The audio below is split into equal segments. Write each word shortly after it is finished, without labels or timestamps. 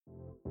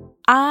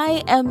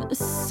I am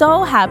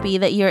so happy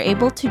that you're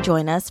able to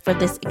join us for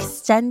this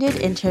extended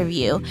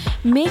interview.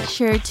 Make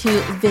sure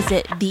to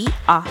visit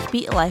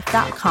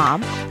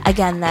theoffbeatlife.com.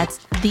 Again, that's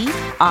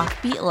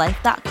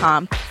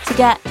theoffbeatlife.com to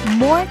get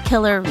more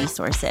killer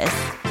resources.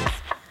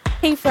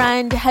 Hey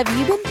friend, have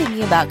you been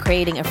thinking about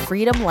creating a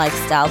freedom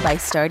lifestyle by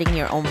starting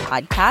your own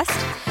podcast?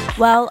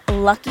 Well,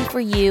 lucky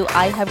for you,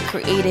 I have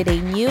created a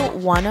new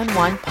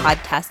one-on-one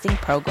podcasting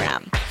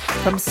program.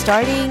 From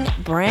starting,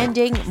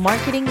 branding,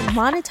 marketing,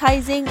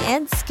 monetizing,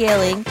 and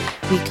scaling,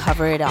 we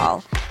cover it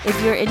all.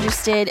 If you're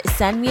interested,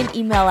 send me an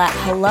email at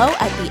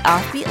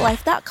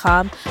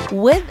hello@theoffbeatlife.com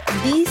with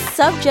the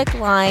subject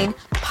line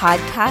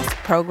podcast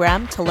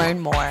program to learn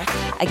more.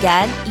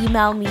 Again,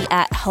 email me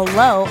at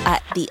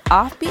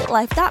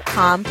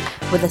hello@theoffbeatlife.com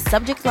with the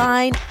subject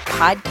line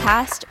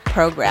podcast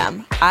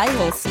program. I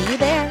will see you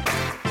there.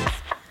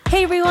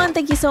 Hey everyone,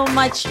 thank you so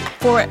much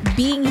for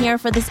being here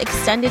for this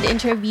extended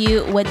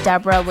interview with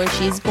Deborah, where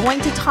she's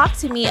going to talk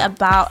to me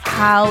about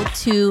how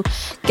to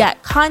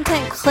get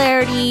content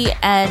clarity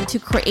and to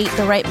create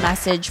the right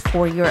message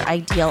for your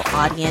ideal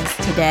audience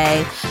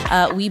today.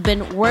 We've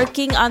been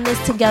working on this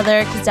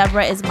together because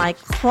Deborah is my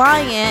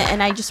client,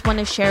 and I just want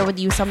to share with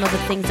you some of the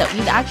things that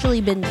we've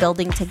actually been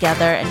building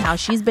together and how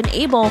she's been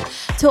able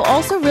to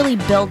also really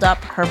build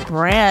up her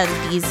brand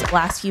these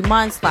last few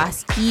months,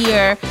 last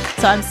year.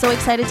 So I'm so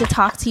excited to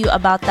talk to you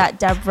about that,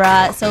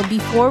 Deborah. So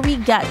before we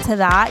get to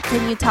that,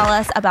 can you tell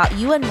us about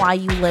you and why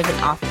you live an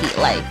offbeat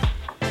life?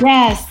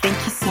 Yes, thank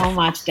you so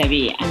much,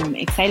 Debbie. I'm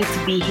excited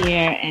to be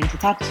here and to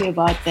talk to you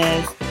about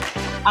this.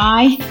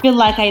 I feel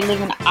like I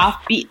live an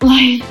offbeat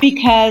life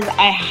because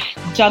I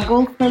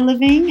juggle for a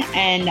living,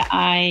 and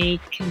I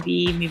can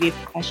be maybe a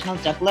professional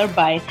juggler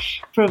by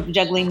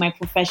juggling my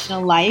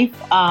professional life,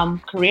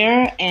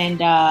 career, and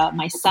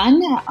my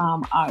son.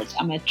 I'm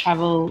a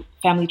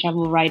family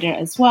travel writer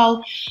as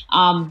well.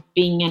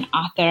 Being an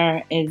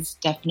author is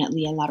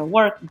definitely a lot of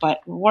work,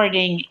 but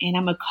rewarding. And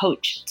I'm a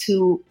coach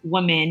to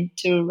women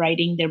to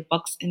writing their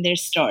books and their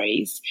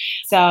stories.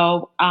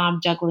 So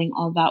juggling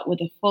all that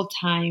with a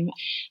full-time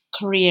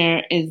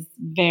career is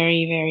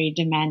very, very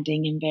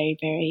demanding and very,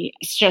 very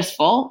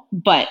stressful,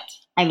 but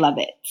I love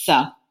it.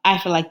 So I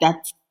feel like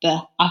that's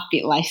the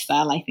offbeat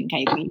lifestyle I think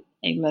I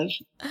live.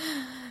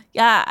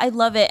 Yeah, I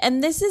love it.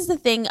 And this is the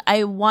thing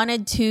I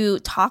wanted to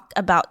talk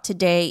about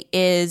today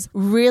is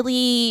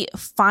really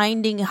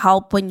finding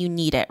help when you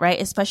need it, right?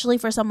 Especially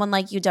for someone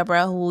like you,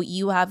 Deborah, who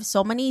you have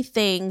so many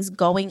things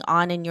going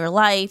on in your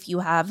life. You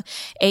have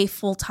a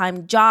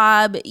full-time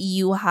job,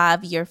 you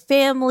have your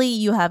family,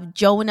 you have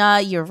Jonah,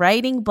 you're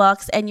writing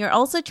books, and you're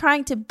also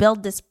trying to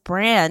build this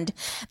brand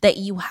that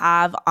you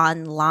have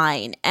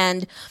online.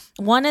 And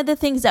one of the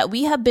things that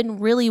we have been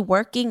really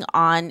working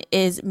on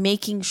is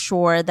making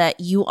sure that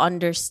you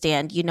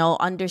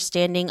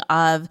understanding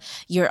of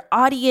your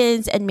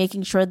audience and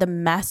making sure the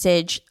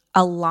message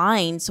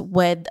aligns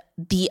with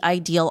the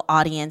ideal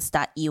audience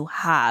that you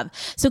have.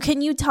 So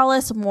can you tell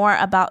us more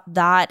about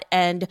that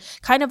and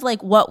kind of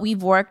like what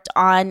we've worked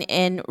on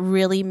in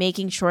really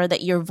making sure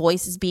that your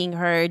voice is being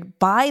heard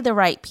by the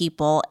right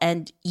people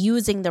and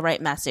using the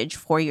right message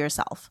for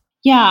yourself?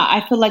 Yeah, I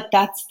feel like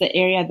that's the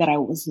area that I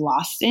was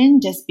lost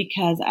in just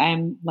because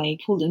I'm like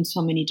pulled in so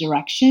many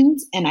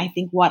directions. And I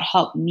think what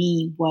helped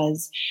me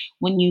was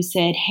when you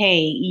said,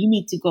 hey, you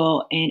need to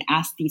go and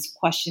ask these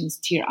questions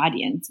to your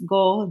audience.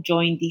 Go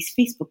join these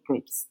Facebook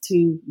groups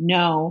to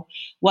know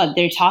what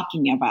they're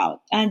talking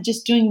about. And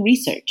just doing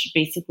research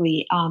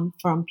basically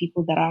from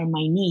people that are in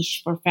my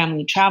niche for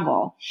family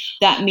travel.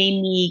 That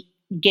made me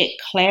get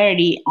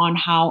clarity on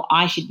how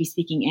I should be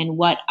speaking and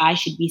what I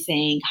should be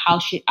saying,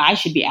 I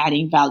should be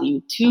adding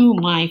value to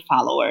my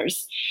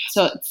followers.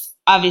 So it's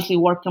obviously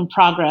work in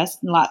progress,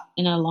 a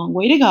long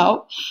way to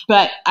go,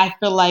 but I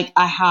feel like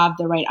I have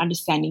the right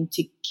understanding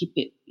to keep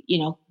it,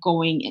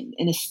 going in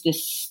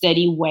this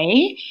steady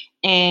way.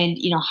 And,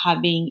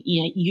 having,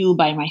 you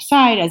by my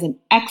side as an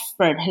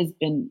expert has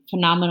been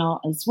phenomenal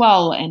as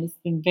well. And it's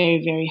been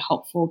very, very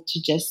helpful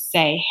to just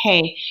say,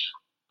 hey,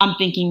 I'm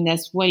thinking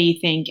this, what do you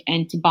think?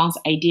 And to bounce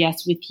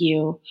ideas with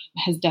you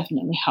has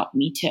definitely helped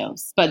me too.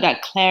 But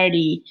that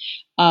clarity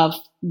of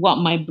what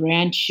my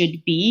brand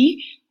should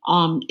be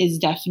is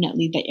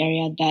definitely the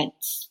area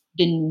that's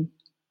been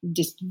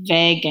just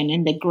vague and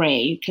in the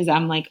gray, because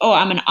I'm like, oh,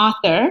 I'm an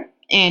author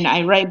and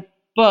I write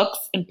books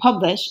and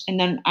publish. And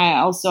then I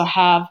also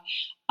have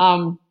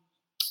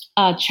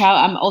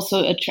I'm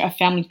also a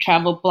family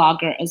travel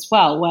blogger as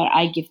well, where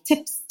I give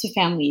tips to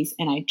families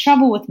and I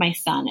travel with my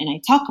son and I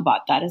talk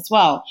about that as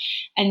well.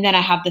 And then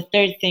I have the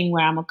third thing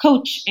where I'm a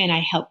coach and I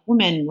help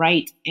women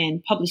write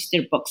and publish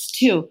their books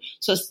too.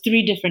 So it's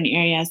 3 different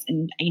areas,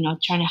 and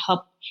trying to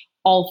help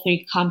all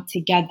 3 come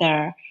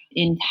together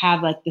and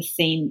have like the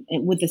same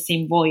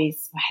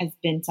voice has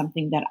been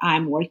something that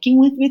I'm working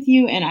with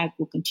you, and I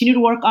will continue to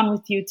work on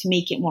with you to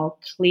make it more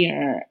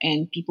clear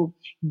and people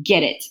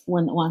get it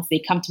once they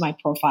come to my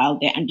profile,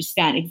 they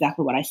understand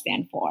exactly what I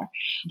stand for.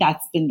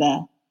 That's been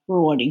the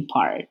rewarding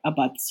part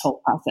about this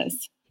whole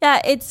process.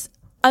 Yeah, it's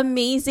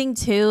amazing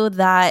too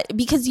that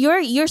because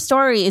your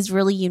story is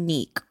really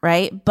unique,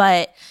 right?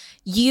 But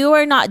you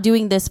are not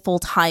doing this full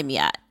time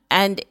yet.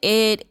 And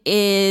it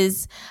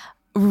is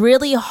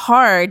really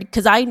hard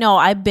because I know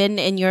I've been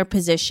in your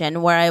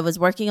position where I was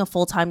working a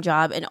full-time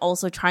job and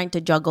also trying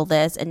to juggle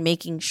this and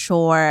making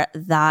sure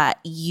that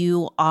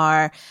you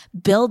are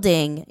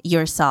building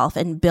yourself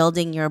and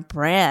building your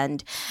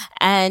brand.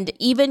 And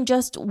even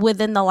just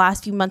within the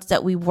last few months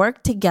that we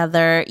worked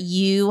together,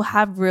 you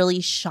have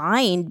really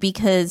shined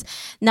because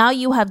now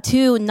you have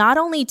not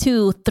only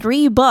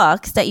three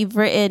books that you've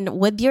written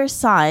with your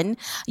son.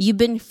 You've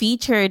been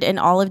featured in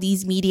all of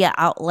these media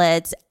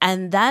outlets,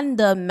 and then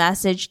the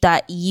message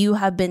that you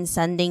have been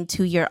sending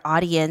to your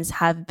audience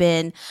have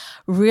been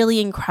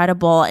really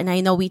incredible. And I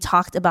know we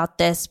talked about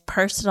this,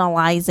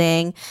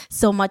 personalizing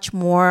so much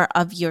more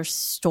of your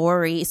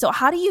story. So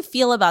how do you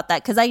feel about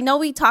that? Because I know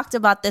we talked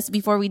about this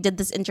before we did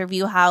this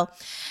interview, how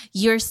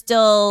you're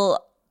still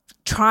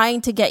trying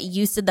to get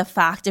used to the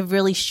fact of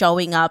really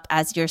showing up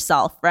as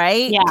yourself,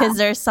 right? Because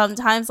there's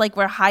sometimes like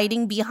we're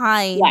hiding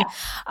behind,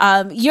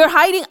 you're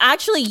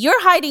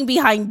hiding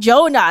behind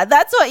Jonah.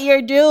 That's what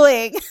you're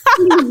doing.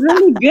 He's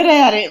really good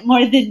at it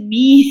more than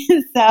me.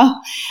 So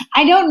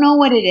I don't know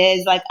what it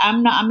is. Like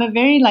I'm a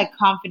very like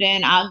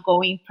confident,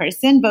 outgoing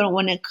person, but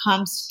when it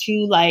comes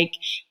to like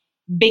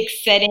big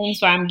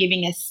settings where I'm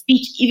giving a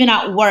speech, even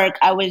at work,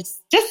 I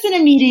was just in a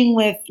meeting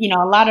with,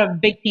 a lot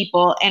of big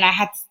people and I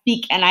had to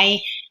speak and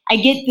I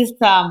get this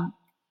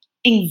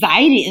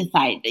anxiety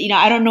inside.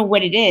 I don't know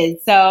what it is.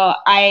 So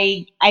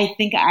I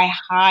think I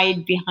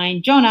hide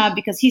behind Jonah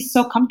because he's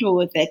so comfortable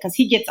with it because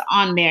he gets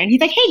on there and he's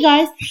like, hey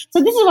guys,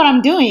 so this is what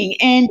I'm doing.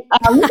 And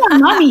look at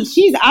mommy.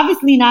 She's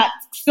obviously not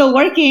still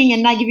working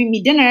and not giving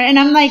me dinner. And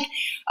I'm like,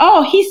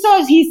 oh, he's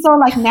so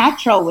like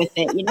natural with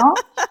it,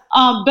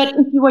 but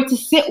if you were to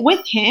sit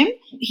with him,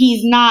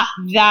 he's not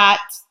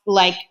that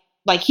like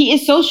he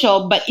is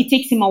social, but it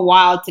takes him a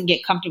while to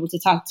get comfortable to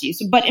talk to you.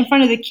 So, but in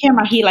front of the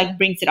camera, he like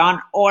brings it on,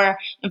 or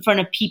in front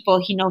of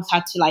people, he knows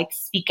how to like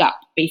speak up,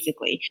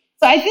 basically.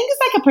 So I think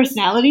it's like a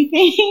personality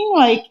thing.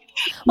 Like,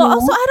 well,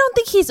 also, I don't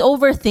think he's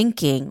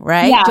overthinking,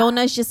 right? Yeah.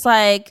 Jonah's just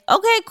like,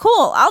 okay,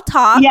 cool, I'll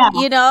talk, But so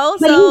he's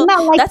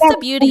not like that's that the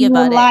beauty in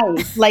about real it.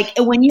 life. Like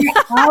when you're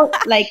out,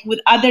 like with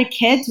other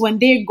kids, when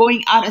they're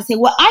going out and say,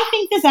 well, I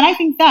think this and I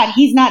think that,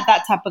 he's not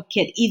that type of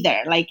kid either.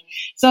 Like,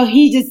 so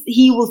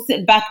he will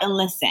sit back and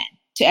listen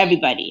to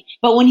everybody.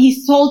 But when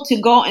he's told to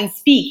go and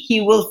speak,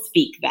 he will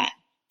speak then.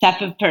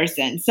 Type of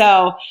person.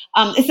 So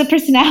it's a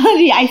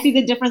personality. I see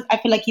the difference. I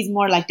feel like he's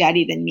more like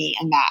daddy than me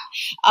and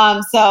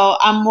that. So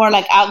I'm more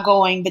like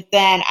outgoing, but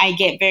then I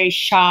get very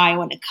shy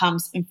when it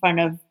comes in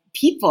front of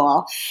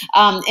people.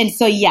 And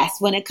so, yes,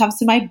 when it comes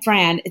to my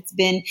brand, it's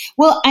been,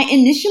 I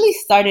initially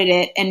started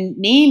it and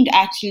named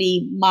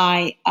actually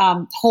my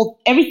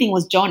everything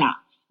was Jonah.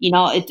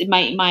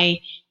 My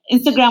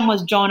Instagram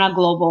was Jonah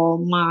Global.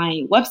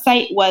 My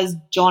website was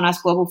Jonah's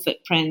Global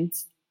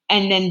Footprints.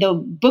 And then the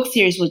book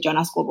series was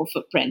Jonah's Global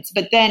Footprints.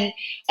 But then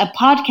a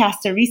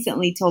podcaster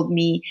recently told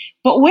me,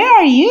 but where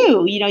are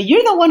you?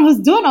 You're the one who's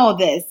doing all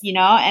this, and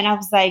I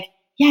was like,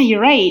 yeah, you're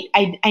right.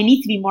 I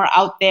need to be more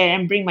out there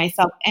and bring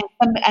myself.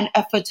 And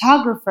a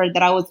photographer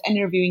that I was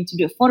interviewing to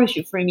do a photo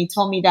shoot for me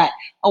told me that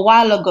a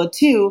while ago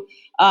too.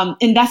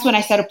 And that's when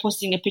I started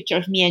posting a picture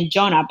of me and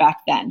Jonah back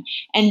then.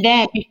 And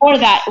then before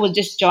that, it was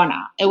just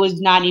Jonah. It was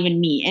not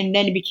even me. And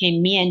then it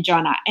became me and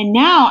Jonah. And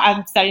now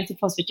I'm starting to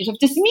post pictures of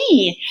just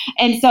me.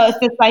 And so it's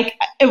just like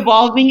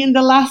evolving in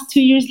the last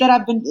 2 years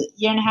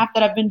year and a half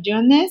that I've been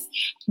doing this.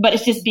 But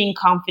it's just being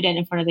confident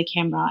in front of the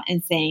camera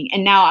and saying,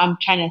 and now I'm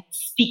trying to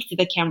speak to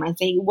the camera and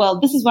say, well,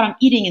 this is what I'm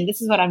eating and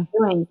this is what I'm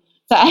doing.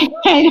 So I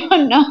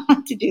don't know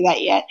how to do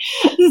that yet.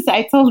 So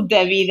I told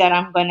Debbie that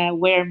I'm going to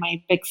wear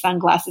my big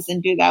sunglasses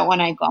and do that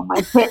when I go on my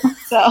trip.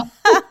 So.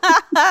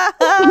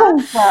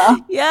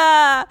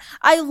 Yeah,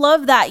 I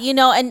love that,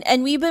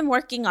 and we've been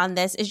working on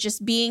this is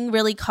just being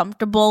really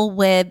comfortable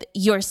with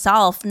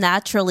yourself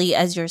naturally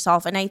as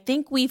yourself. And I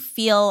think we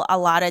feel a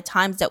lot of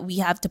times that we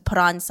have to put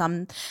on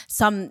some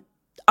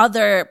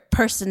other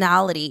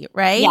personality,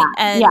 right?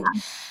 Yeah.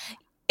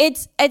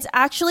 It's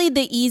actually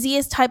the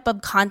easiest type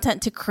of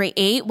content to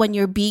create when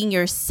you're being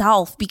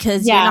yourself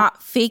because you're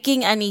not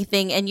faking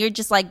anything and you're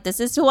just like, this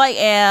is who I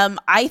am.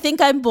 I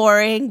think I'm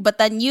boring, but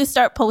then you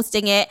start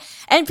posting it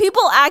and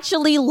people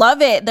actually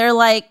love it. They're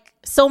like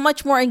so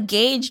much more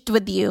engaged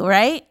with you,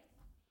 right?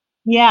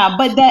 Yeah,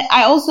 but that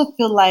I also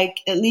feel like,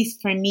 at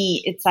least for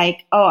me, it's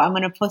like, oh, I'm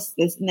going to post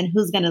this and then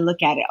who's going to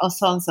look at it? Oh,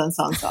 so and so and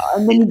so and so.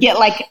 And then you get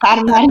like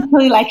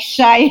automatically like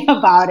shy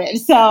about it.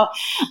 So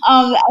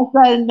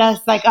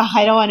that's like, oh,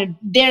 I don't want to,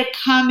 their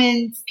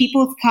comments,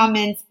 people's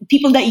comments,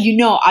 people that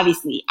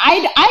obviously.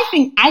 I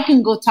think I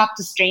can go talk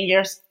to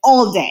strangers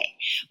all day.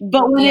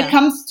 But when it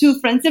comes to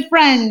friends of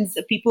friends,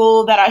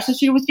 people that are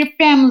associated with your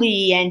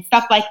family and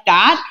stuff like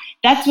that,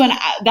 that's when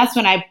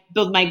I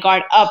build my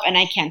guard up and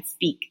I can't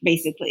speak,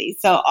 basically.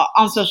 So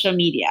on social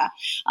media.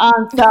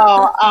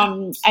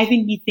 I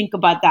think you think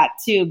about that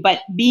too.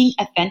 But being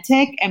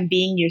authentic and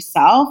being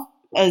yourself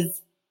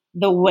is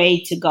the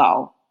way to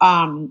go.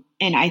 And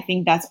I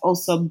think that's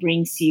also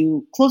brings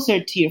you closer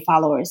to your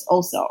followers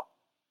also.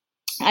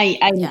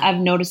 I've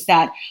noticed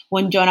that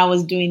when Jonah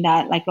was doing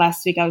that, like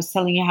last week, I was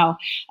telling you how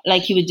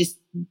like he was just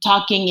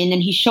talking and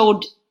then he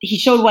showed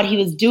what he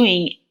was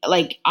doing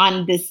like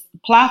on this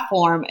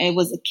platform. It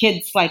was a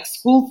kid's like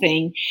school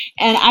thing.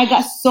 And I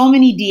got so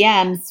many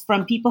DMs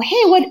from people,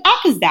 hey, what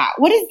app is that?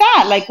 What is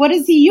that? Like, what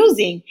is he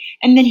using?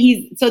 And then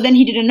he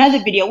did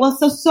another video. Well,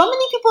 so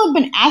many people have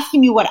been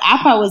asking me what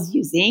app I was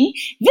using.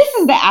 This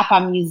is the app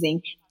I'm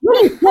using.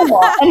 Really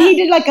cool. And he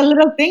did like a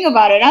little thing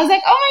about it. I was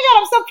like, oh my God,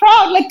 I'm so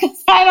proud. Like,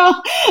 'cause I know,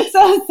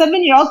 so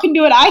 7-year-old can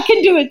do it. I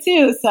can do it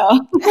too. So.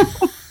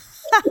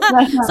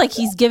 It's like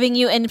he's giving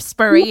you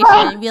inspiration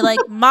and be like,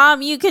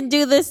 Mom, you can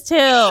do this too.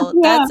 Yeah.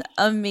 That's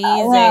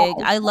amazing.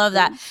 I love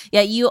that.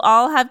 Yeah, you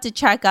all have to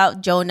check out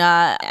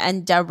Jonah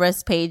and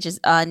Deborah's pages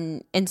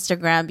on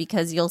Instagram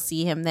because you'll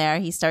see him there.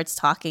 He starts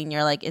talking.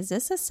 You're like, is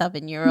this a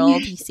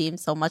 7-year-old? He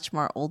seems so much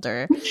more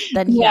older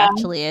than he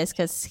actually is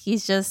because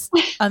he's just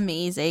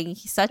amazing.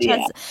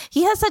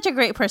 He has such a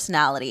great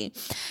personality.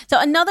 So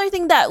another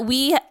thing that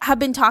we have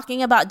been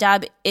talking about,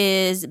 Deb,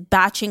 is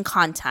batching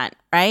content.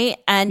 Right?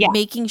 And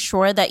making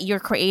sure that you're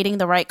creating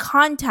the right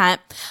content,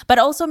 but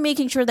also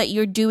making sure that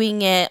you're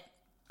doing it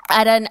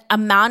at an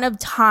amount of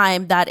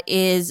time that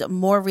is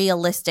more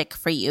realistic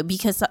for you.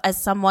 Because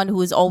as someone who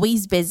is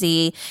always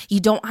busy, you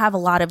don't have a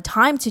lot of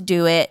time to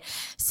do it.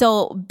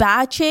 So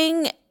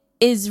batching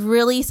is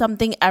really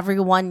something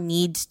everyone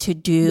needs to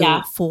do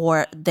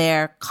for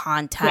their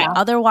content.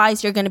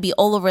 Otherwise, you're going to be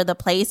all over the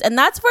place. And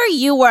that's where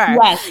you were.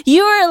 Yes.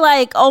 You were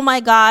like, oh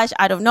my gosh,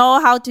 I don't know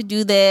how to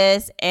do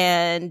this.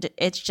 And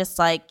it's just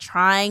like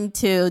trying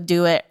to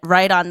do it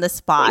right on the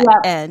spot.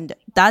 Yep. And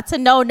that's a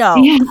no-no.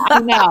 Yeah, I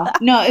know.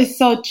 No, it's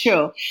so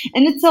true.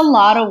 And it's a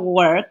lot of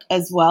work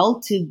as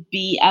well to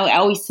be, I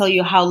always tell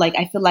you how like,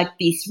 I feel like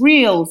these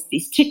reels,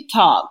 these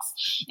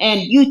TikToks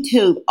and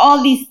YouTube,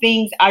 all these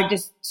things are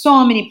just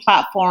so many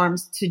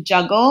platforms to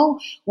juggle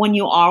when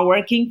you are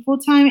working full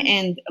time.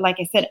 And like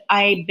I said,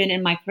 I've been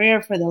in my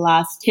career for the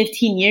last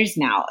 15 years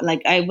now.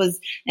 Like I was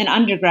an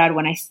undergrad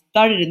when I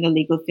started in the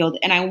legal field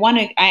and I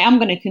am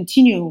going to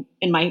continue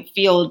in my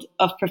field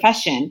of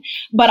profession,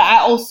 but I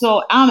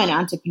also am an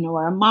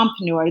entrepreneur, a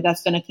mompreneur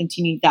that's going to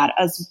continue that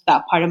as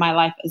that part of my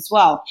life as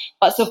well.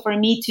 But so for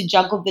me to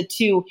juggle the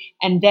two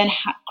and then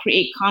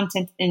create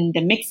content in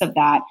the mix of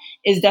that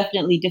is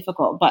definitely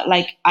difficult. But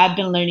like I've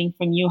been learning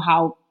from you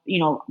how,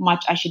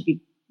 much I should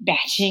be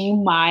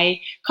batching my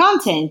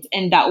content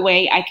and that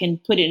way I can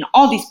put it in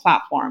all these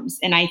platforms.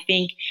 And I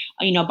think,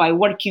 by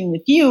working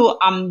with you,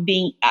 I'm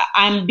being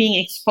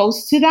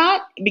exposed to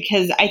that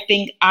because I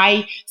think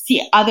I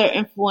see other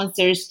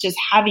influencers just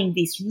having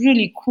these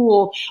really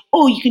cool,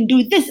 oh, you can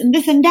do this and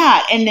this and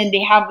that. And then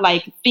they have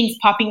like things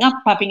popping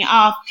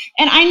off.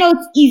 And I know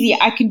it's easy.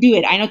 I can do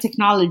it. I know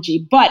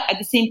technology, but at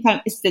the same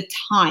time, it's the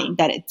time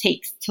that it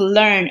takes to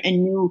learn a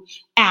new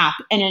app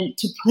and then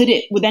to put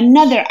it with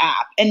another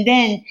app and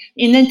then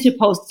to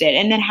post it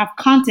and then have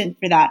content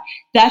for that.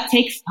 That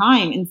takes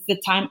time and it's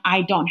the time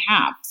I don't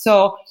have.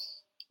 So,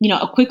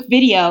 a quick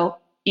video,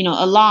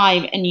 a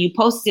live and you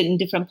post it in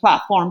different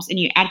platforms and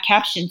you add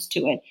captions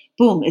to it.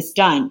 Boom, it's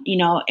done,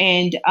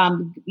 and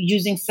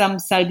using some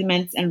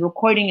segments and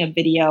recording a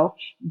video,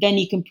 then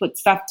you can put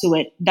stuff to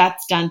it.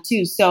 That's done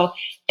too. So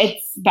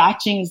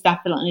batching is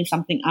definitely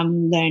something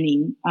I'm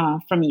learning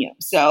from you.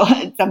 So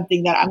it's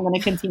something that I'm going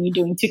to continue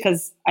doing too,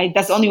 because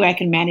that's the only way I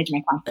can manage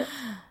my content.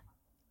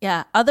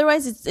 Yeah.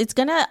 Otherwise, it's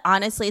going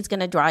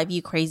to drive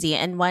you crazy.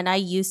 And when I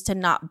used to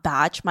not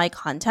batch my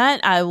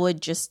content, I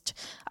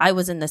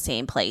was in the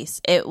same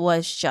place. It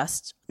was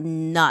just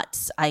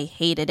nuts. I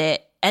hated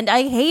it. And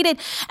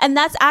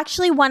that's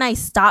actually when I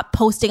stopped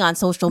posting on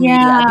social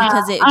media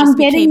because it just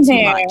became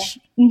too much.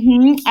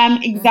 Mm-hmm.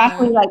 I'm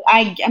exactly like,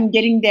 I'm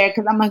getting there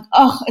because I'm like,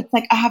 oh, it's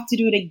like I have to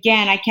do it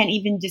again. I can't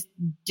even just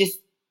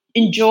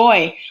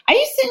enjoy. I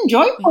used to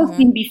enjoy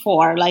posting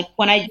before, like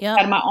when I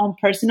had my own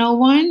personal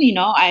one,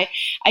 I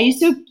used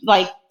to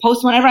like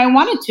post whenever I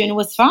wanted to and it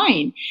was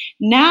fine.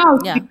 Now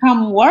it's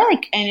become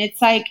work and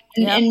it's like,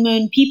 and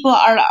when people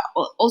are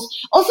also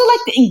like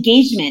the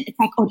engagement, it's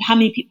like, oh, how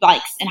many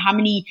likes and how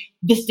many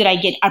this did I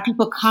get? Are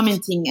people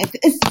commenting?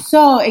 It's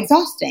so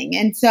exhausting.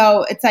 And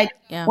so it's like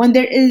when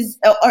there is,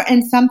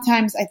 and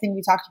sometimes I think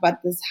we talked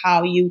about this,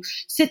 how you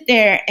sit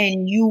there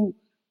and you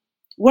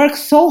work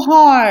so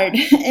hard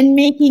in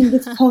making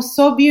this post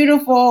so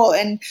beautiful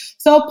and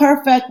so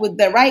perfect with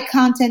the right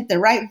content, the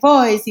right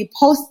voice. You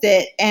post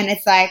it and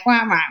it's like,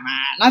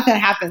 nothing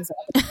happens.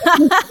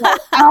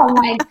 Oh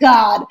my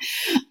God.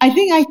 I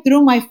think I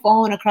threw my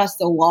phone across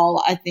the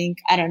wall,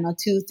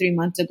 2-3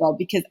 months ago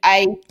because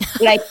I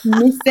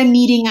missed a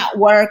meeting at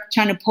work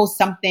trying to post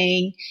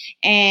something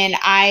and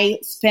I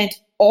spent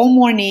all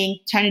morning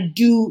trying to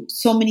do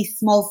so many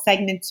small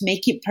segments to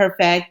make it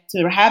perfect,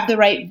 to have the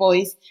right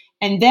voice.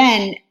 And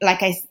then,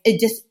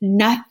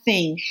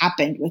 nothing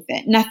happened with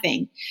it.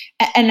 Nothing.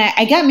 And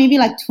I got maybe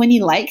like 20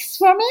 likes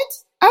from it.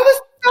 I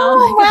was Oh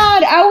so my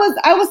God. mad.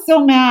 I was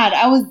so mad.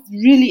 I was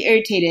really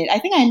irritated. I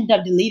think I ended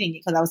up deleting it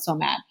because I was so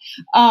mad.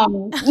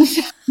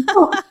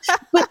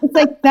 But it's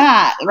like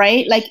that,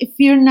 right? Like if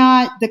you're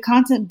not, the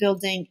content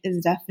building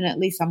is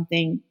definitely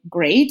something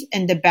great,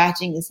 and the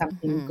batching is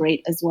something Hmm.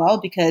 great as well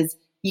because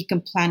you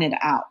can plan it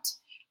out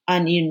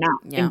and you're not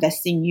Yeah.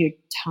 investing your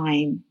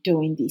time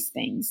doing these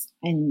things,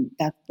 and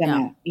that's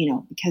Yeah.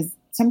 gonna, because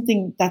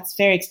something that's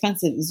very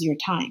expensive is your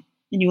time,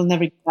 and you will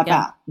never get that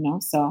Yeah.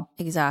 back, so.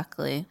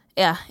 Exactly.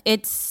 Yeah,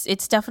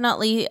 it's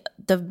definitely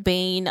the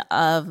bane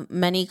of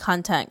many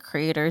content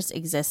creators'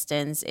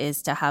 existence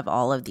is to have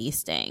all of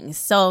these things.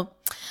 So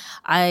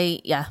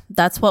yeah,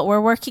 that's what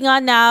we're working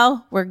on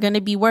now. We're going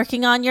to be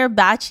working on your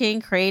batching,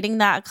 creating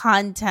that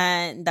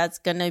content that's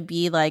going to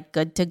be like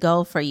good to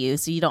go for you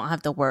so you don't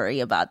have to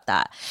worry about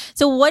that.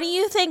 So what do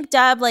you think,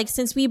 Deb, like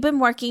since we've been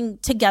working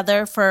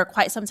together for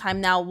quite some time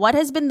now, what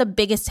has been the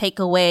biggest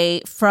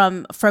takeaway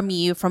from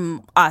you,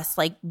 from us,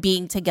 like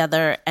being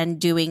together and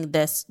doing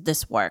this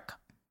work?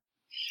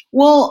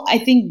 Well, I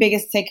think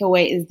biggest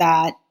takeaway is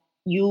that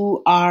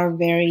you are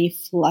very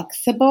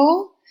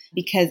flexible,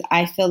 because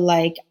I feel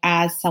like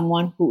as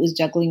someone who is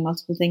juggling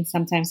multiple things,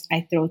 sometimes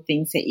I throw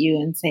things at you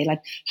and say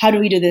like, how do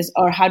we do this?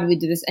 Or how do we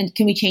do this? And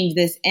can we change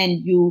this?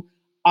 And you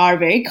are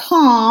very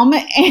calm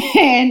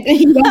and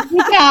you don't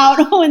freak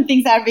out when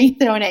things are being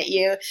thrown at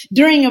you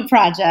during a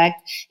project.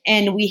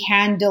 And we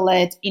handle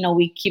it,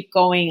 we keep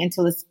going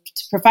until it's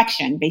to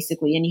perfection,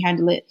 basically. And you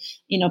handle it,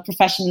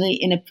 professionally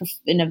in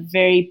a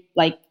very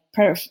like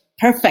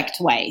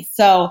perfect way.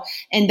 So,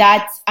 and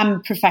I'm a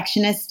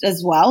perfectionist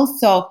as well.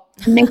 So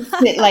it makes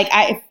it like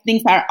if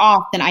things are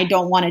off, then I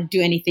don't want to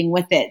do anything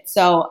with it.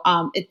 So,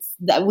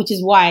 which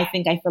is why I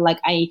feel like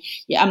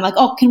I'm like,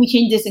 oh, can we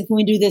change this? And can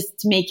we do this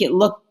to make it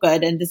look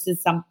good? And this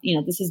is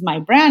this is my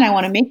brand. I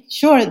want to make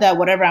sure that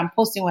whatever I'm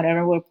posting,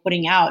 whatever we're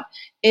putting out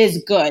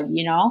is good,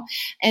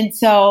 And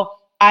so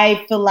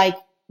I feel like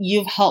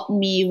you've helped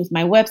me with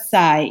my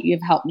website.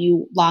 You've helped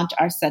me launch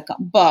our second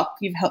book.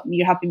 You're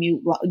helping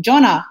me,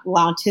 Jonah,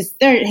 launch his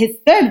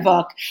third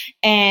book.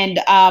 And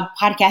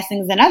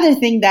podcasting is another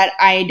thing that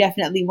I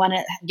definitely want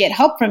to get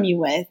help from you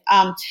with.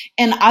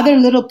 And other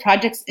little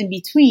projects in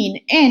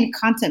between, and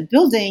content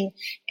building,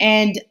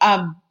 and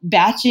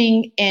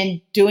batching,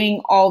 and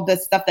doing all the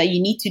stuff that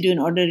you need to do in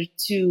order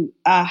to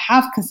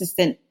have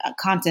consistent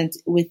content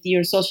with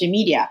your social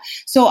media.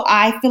 So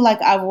I feel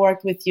like I've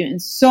worked with you in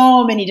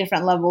so many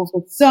different levels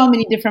with so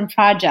many different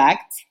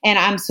projects. And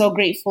I'm so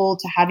grateful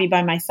to have you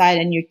by my side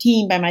and your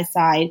team by my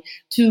side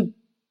to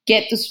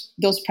get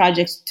those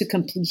projects to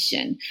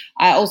completion.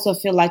 I also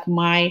feel like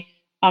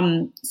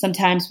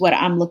sometimes what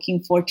I'm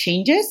looking for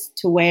changes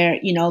to where,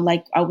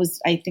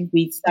 I think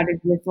we started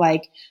with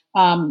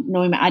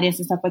knowing my audience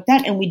and stuff like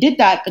that. And we did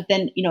that, but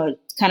then, it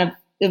kind of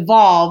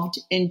evolved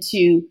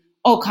into,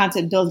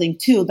 content building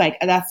too. Like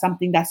that's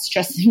something that's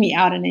stressing me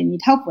out and I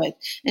need help with.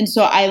 And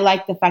so I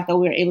like the fact that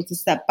we were able to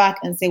step back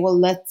and say, well,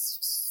 let's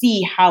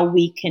see how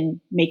we can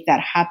make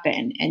that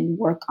happen and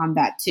work on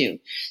that too.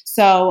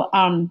 So,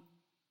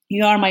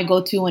 you are my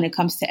go-to when it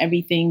comes to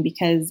everything,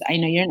 because I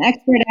know you're an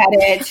expert at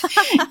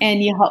it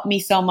and you help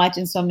me so much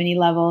in so many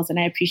levels. And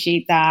I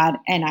appreciate that.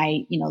 And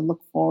I,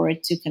 look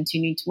forward to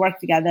continuing to work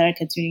together,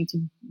 continuing to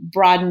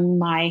broaden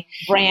my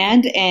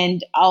brand,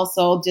 and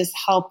also just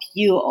help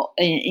you,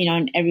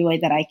 in every way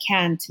that I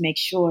can to make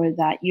sure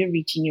that you're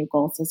reaching your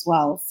goals as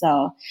well.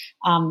 So,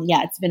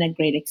 it's been a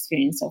great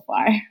experience so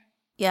far.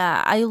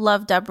 Yeah, I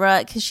love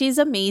Deborah because she's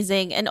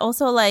amazing. And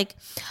also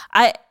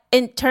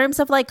in terms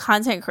of like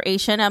content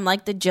creation, I'm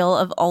like the Jill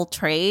of all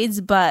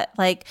trades, but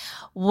like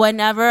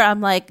whenever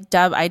I'm like,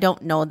 Deb, I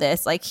don't know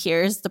this, like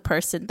here's the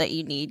person that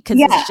you need,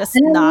 because it's just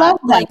not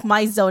like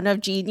my zone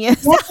of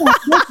genius. Just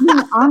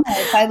being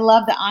honest. I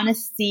love the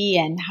honesty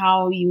and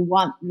how you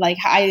want,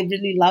 I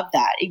really love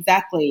that.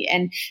 Exactly.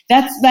 And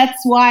that's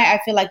why I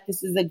feel like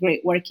this is a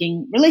great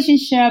working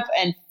relationship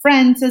and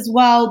friends as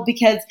well,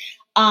 because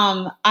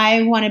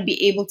I want to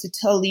be able to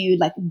tell you,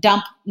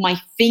 dump my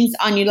things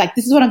on you.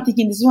 This is what I'm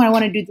thinking. This is what I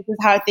want to do. This is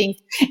how I think.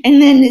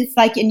 And then it's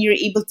and you're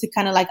able to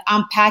kind of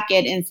unpack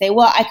it and say,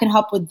 well, I can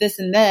help with this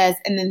and this.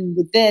 And then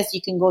with this,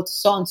 you can go to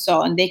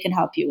so-and-so and they can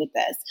help you with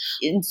this.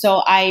 And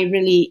so I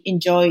really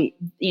enjoy,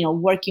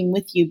 working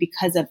with you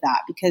because of that.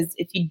 Because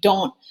if you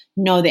don't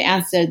know the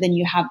answer, then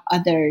you have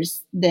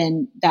others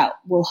then that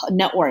will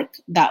network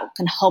that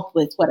can help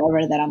with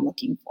whatever that I'm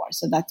looking for.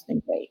 So that's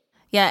been great.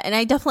 Yeah, and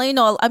I definitely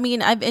know. I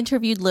mean, I've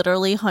interviewed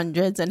literally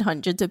hundreds and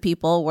hundreds of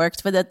people,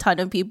 worked with a ton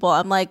of people.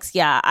 I'm like,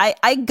 yeah,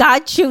 I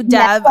got you,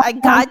 Deb. I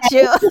got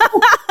you.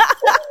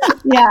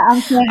 Yeah,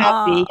 I'm so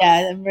happy.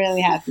 Yeah, I'm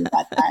really happy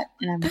about that.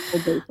 And I'm so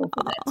grateful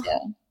for that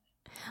too.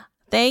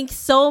 Thanks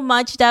so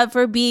much, Deb,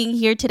 for being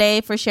here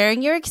today, for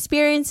sharing your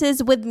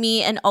experiences with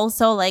me. And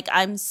also,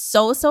 I'm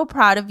so, so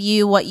proud of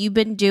you, what you've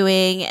been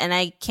doing. And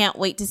I can't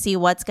wait to see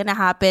what's going to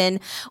happen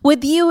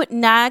with you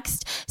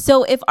next.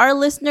 So if our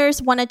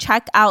listeners want to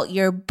check out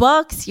your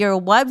books, your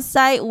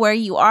website, where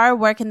you are,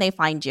 where can they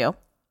find you?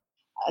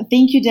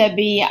 Thank you,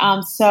 Debbie.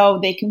 So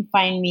they can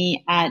find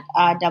me at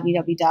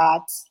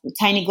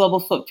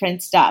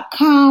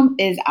www.tinyglobalfootprints.com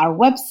is our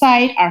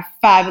website, our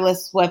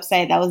fabulous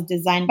website that was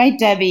designed by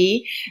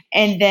Debbie.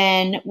 And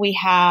then we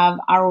have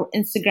our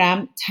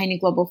Instagram, Tiny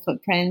Global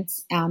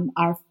Footprints,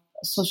 our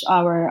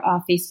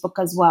Facebook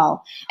as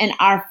well. And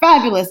our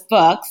fabulous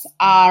books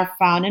are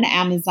found on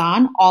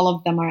Amazon. All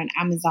of them are on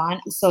Amazon.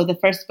 So the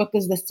first book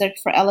is The Search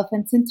for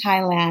Elephants in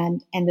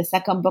Thailand. And the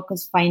second book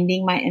is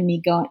Finding My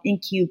Amigo in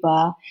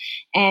Cuba.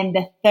 And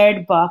the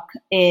third book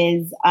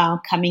is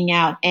coming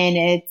out, and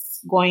it's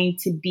going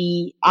to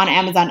be on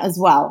Amazon as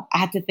well. I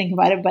had to think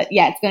about it, but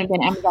yeah, it's going to be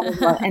on Amazon as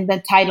well. And the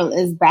title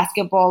is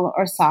Basketball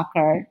or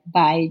Soccer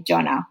by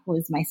Jonah, who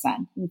is my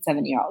son, who's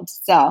 7-year-old.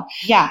 So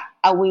yeah,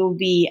 we will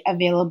be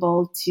available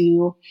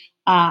to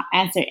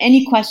answer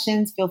any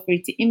questions. Feel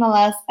free to email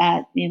us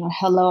at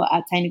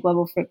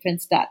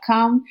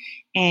hello@tinyglobalfootprints.com,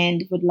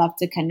 and would love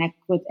to connect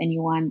with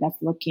anyone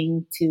that's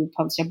looking to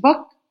publish a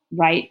book,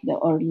 write,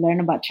 or learn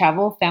about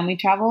travel, family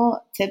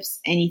travel tips,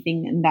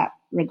 anything in that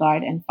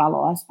regard, and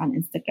follow us on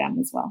Instagram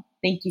as well.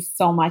 Thank you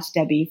so much,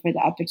 Debbie, for the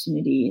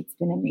opportunity. It's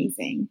been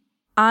amazing.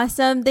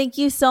 Awesome. Thank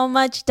you so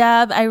much,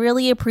 Deb. I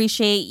really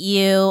appreciate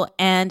you,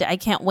 and I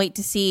can't wait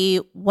to see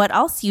what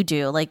else you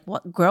do, like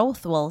what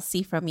growth we'll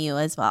see from you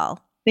as well.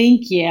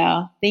 Thank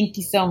you. Thank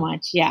you so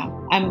much. Yeah,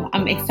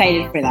 I'm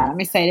excited for that. I'm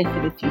excited for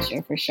the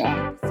future for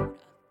sure.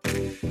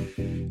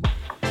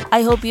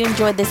 I hope you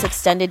enjoyed this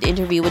extended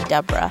interview with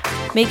Deborah.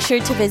 Make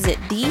sure to visit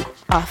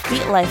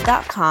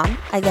theoffbeatlife.com.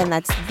 Again,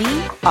 that's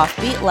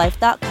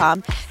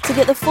theoffbeatlife.com to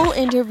get the full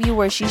interview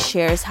where she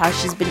shares how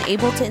she's been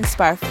able to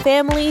inspire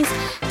families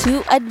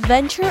to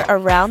adventure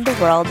around the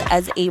world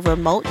as a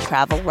remote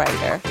travel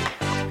writer.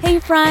 Hey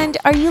friend,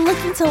 are you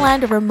looking to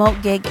land a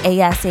remote gig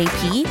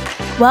ASAP?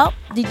 Well,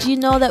 did you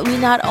know that we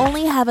not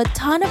only have a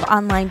ton of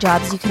online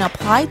jobs you can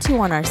apply to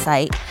on our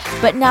site,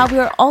 but now we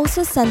are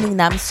also sending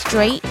them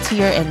straight to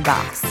your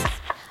inbox.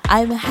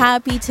 I'm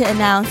happy to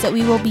announce that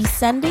we will be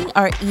sending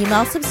our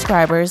email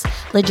subscribers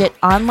legit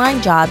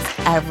online jobs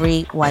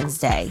every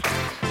Wednesday.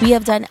 We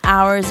have done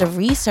hours of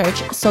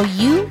research, so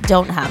you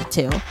don't have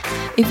to.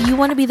 If you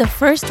want to be the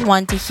first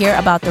one to hear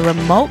about the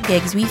remote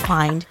gigs we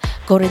find,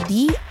 go to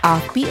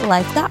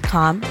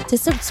theoffbeatlife.com to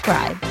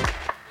subscribe.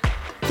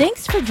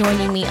 Thanks for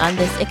joining me on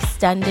this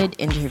extended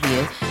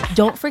interview.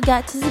 Don't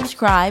forget to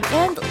subscribe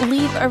and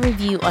leave a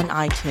review on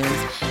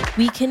iTunes.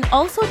 We can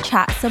also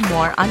chat some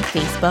more on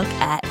Facebook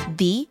at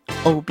The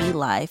OB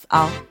Life.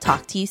 I'll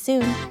talk to you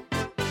soon.